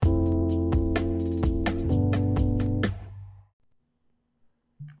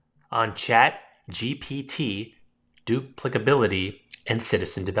on ChatGPT, duplicability, and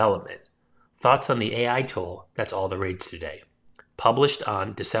citizen development. Thoughts on the AI tool that's all the rage today. Published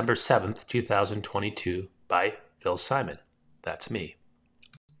on December 7th, 2022 by Phil Simon. That's me.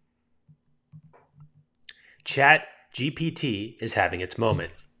 ChatGPT is having its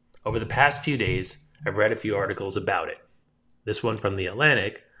moment. Over the past few days, I've read a few articles about it. This one from The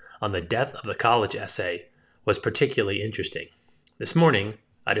Atlantic on the death of the college essay was particularly interesting. This morning,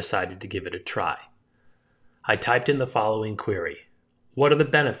 I decided to give it a try. I typed in the following query: what are the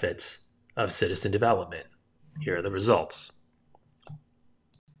benefits of citizen development? Here are the results.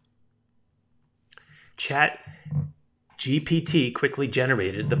 ChatGPT quickly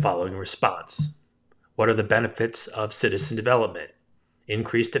generated the following response. What are the benefits of citizen development?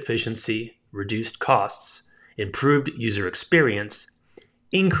 Increased efficiency, reduced costs, improved user experience,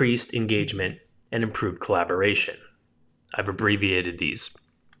 increased engagement, and improved collaboration. I've abbreviated these.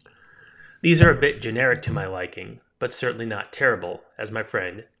 These are a bit generic to my liking, but certainly not terrible, as my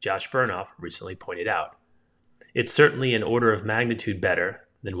friend Josh Burnoff recently pointed out. It's certainly an order of magnitude better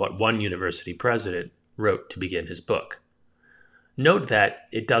than what one university president wrote to begin his book. Note that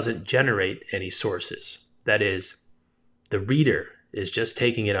it doesn't generate any sources. That is, the reader is just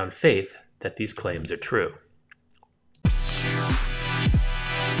taking it on faith that these claims are true.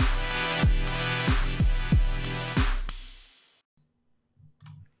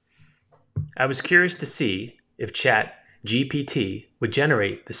 I was curious to see if ChatGPT would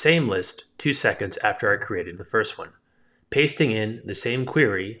generate the same list 2 seconds after I created the first one. Pasting in the same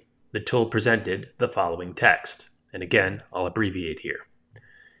query, the tool presented the following text. And again, I'll abbreviate here.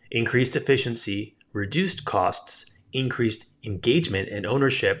 Increased efficiency, reduced costs, increased engagement and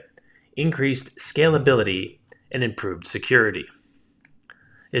ownership, increased scalability, and improved security.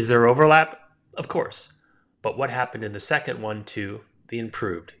 Is there overlap? Of course. But what happened in the second one to the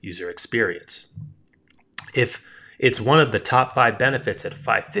improved user experience? If it's one of the top 5 benefits at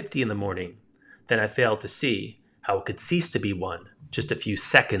 5:50 in the morning, then I fail to see how it could cease to be one just a few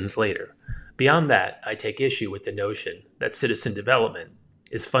seconds later. Beyond that, I take issue with the notion that citizen development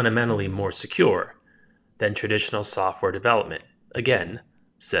is fundamentally more secure than traditional software development. Again,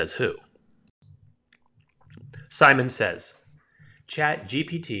 says who? Simon says,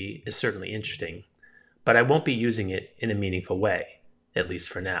 ChatGPT is certainly interesting, but I won't be using it in a meaningful way, at least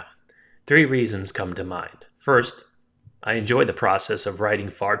for now. 3 reasons come to mind. First, I enjoy the process of writing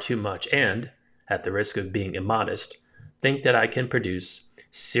far too much and, at the risk of being immodest, think that I can produce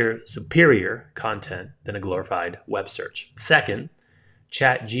superior content than a glorified web search. Second,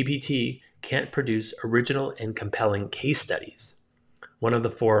 ChatGPT can't produce original and compelling case studies, one of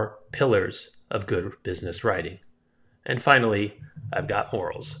the 4 pillars of good business writing. And finally, I've got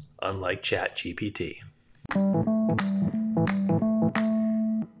morals, unlike ChatGPT.